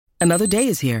Another day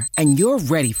is here, and you're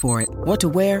ready for it. What to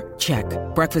wear? Check.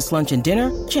 Breakfast, lunch, and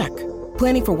dinner? Check.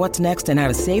 Planning for what's next and how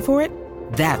to save for it?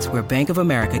 That's where Bank of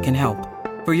America can help.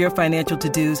 For your financial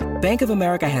to-dos, Bank of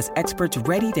America has experts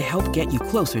ready to help get you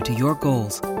closer to your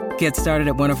goals. Get started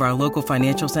at one of our local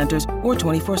financial centers or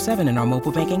 24/7 in our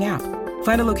mobile banking app.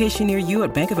 Find a location near you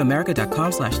at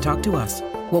bankofamerica.com/talktous.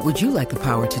 What would you like the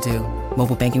power to do?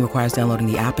 Mobile banking requires downloading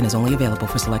the app and is only available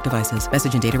for select devices.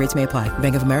 Message and data rates may apply.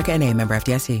 Bank of America N.A., member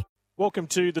FDIC. Welcome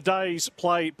to the Day's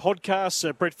Play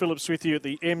podcast. Brett Phillips with you at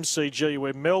the MCG,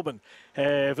 where Melbourne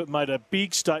have made a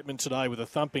big statement today with a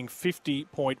thumping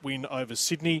 50-point win over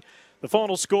Sydney. The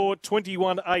final score,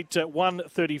 21-8,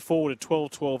 134 to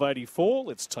 12-12-84.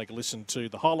 Let's take a listen to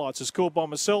the highlights as scored by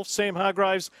myself, Sam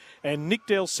Hargraves, and Nick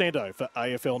Del Santo for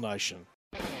AFL Nation.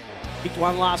 Picked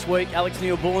one last week, Alex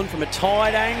Neil-Bullen from a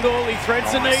tight angle. He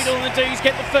threads the needle and the D's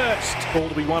get the first. Ball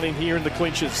to be won in here in the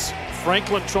clinches.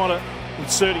 Franklin trying to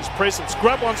insert his presence.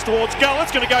 Grub ones towards goal.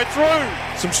 It's going to go through.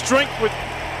 Some strength with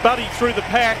Buddy through the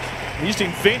pack. He just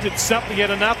invented something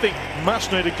out of nothing.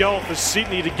 Much needed goal for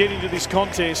Sydney to get into this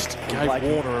contest. Gave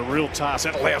Warner a real task.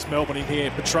 That allows Melbourne in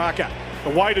here. Petrarca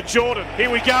away to Jordan. Here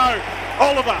we go.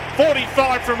 Oliver,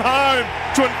 45 from home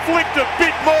to inflict a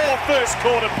bit more first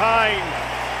quarter pain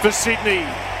for Sydney.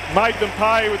 Made them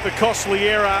pay with the costly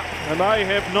error, and they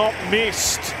have not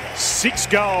missed. 6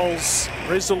 goals.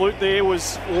 Resolute there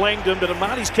was Langdon, but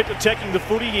Amati's kept attacking the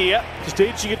footy here. Just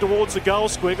edging it towards the goal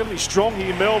square. Going to be strong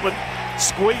here, Melbourne.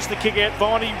 Squeeze the kick out,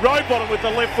 Viney. Road bottom with the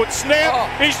left foot snap.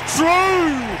 Is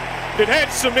true. It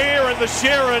had some air in the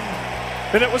Sharon,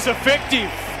 and it was effective.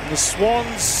 And the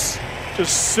Swans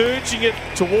just surging it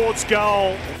towards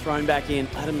goal. Thrown back in.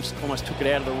 Adams almost took it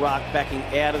out of the ruck. Backing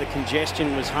out of the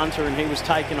congestion was Hunter, and he was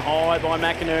taken high by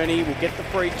McInerney. Will get the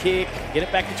free kick. Get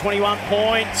it back to 21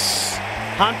 points.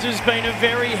 Hunter's been a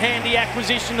very handy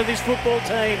acquisition to this football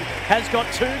team. Has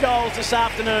got 2 goals this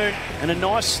afternoon and a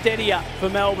nice steadier for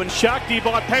Melbourne. Shakti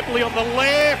by Pepley on the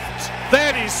left.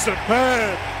 That is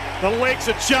superb. The legs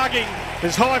are chugging.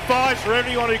 There's high fives for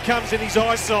everyone who comes in his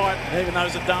eyesight. Even though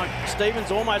it's a dunk. Stevens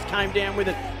almost came down with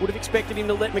it. Would have expected him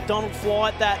to let McDonald fly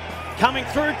at that. Coming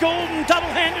through, Goulden,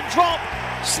 double-handed drop.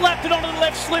 Slapped it onto the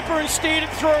left slipper and steered it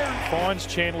through. Finds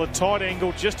Chandler, tight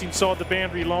angle, just inside the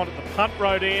boundary line at the punt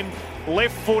road end.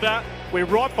 Left footer. We're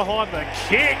right behind the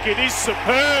kick. It is superb.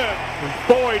 And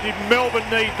boy, did Melbourne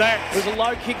need that. There's a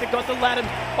low kick that got the Latham.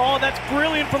 Oh, that's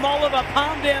brilliant from Oliver.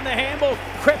 Palmed down the handball.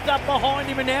 Crept up behind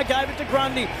him and now gave it to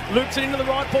Grundy. Loops it into the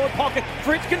right forward pocket.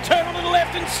 Fritz can turn on to the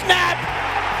left and snap.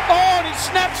 Oh, and he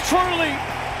snaps truly.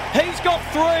 He's got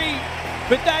 3.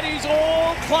 But that is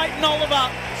all Clayton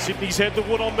Oliver. Sydney's had the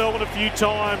wood on Melbourne a few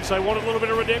times. They wanted a little bit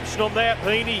of redemption on that.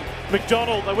 Heaney,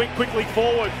 McDonald, they went quickly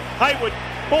forward. Hayward,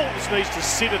 ball just needs to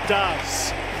sit, it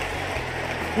does.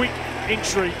 Quick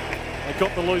entry. They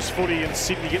got the loose footy and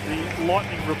Sydney get the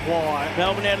lightning reply.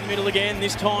 Melbourne out of the middle again,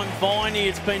 this time Viney.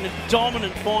 It's been a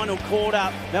dominant final quarter.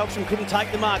 Melksham couldn't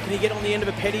take the mark. Can he get on the end of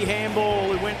a petty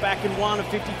handball? He went back and won a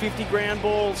 50-50 ground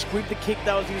ball. Squibbed the kick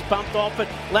though as he was bumped off it.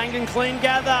 Langdon clean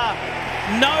gather.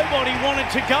 Nobody wanted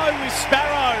to go with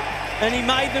Sparrow, and he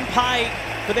made them pay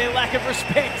for their lack of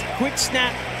respect. Quick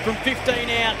snap from 15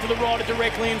 out to the rider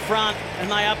directly in front, and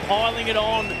they are piling it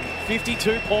on.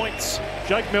 52 points.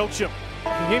 Jake Melksham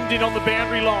hemmed in on the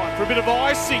boundary line for a bit of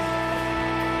icing.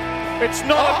 It's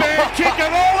not a bad kick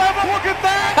at all. Have a look at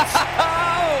that.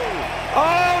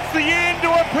 Oh, it's the end to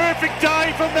a perfect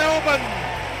day for Melbourne.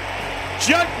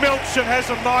 Jake Melksham has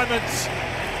a moment.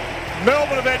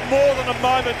 Melbourne have had more than a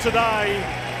moment today.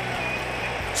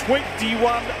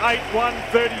 21-8,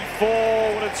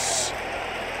 134. When it's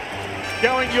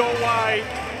going your way,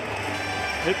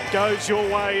 it goes your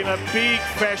way in a big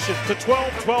fashion to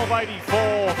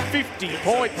 12-12-84, 50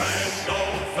 points.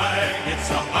 It's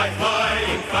a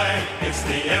high-flying flag. It's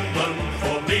the emblem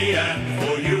for me and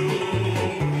for you.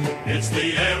 It's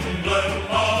the emblem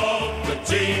of the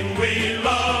team we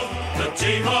love, the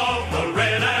team of the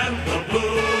red and the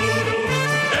blue.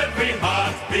 Every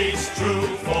heart beats true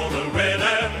for the red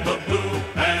and the blue,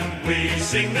 and we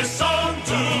sing this song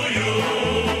to you.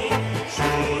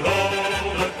 Should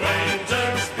old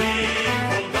acquaintance be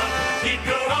forgotten, keep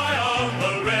your eye on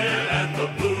the red and the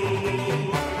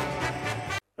blue.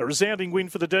 A resounding win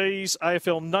for the D's.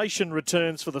 AFL Nation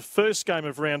returns for the first game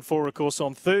of round 4, of course,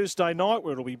 on Thursday night,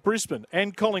 where it'll be Brisbane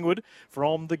and Collingwood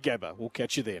from the Gabba. We'll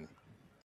catch you then.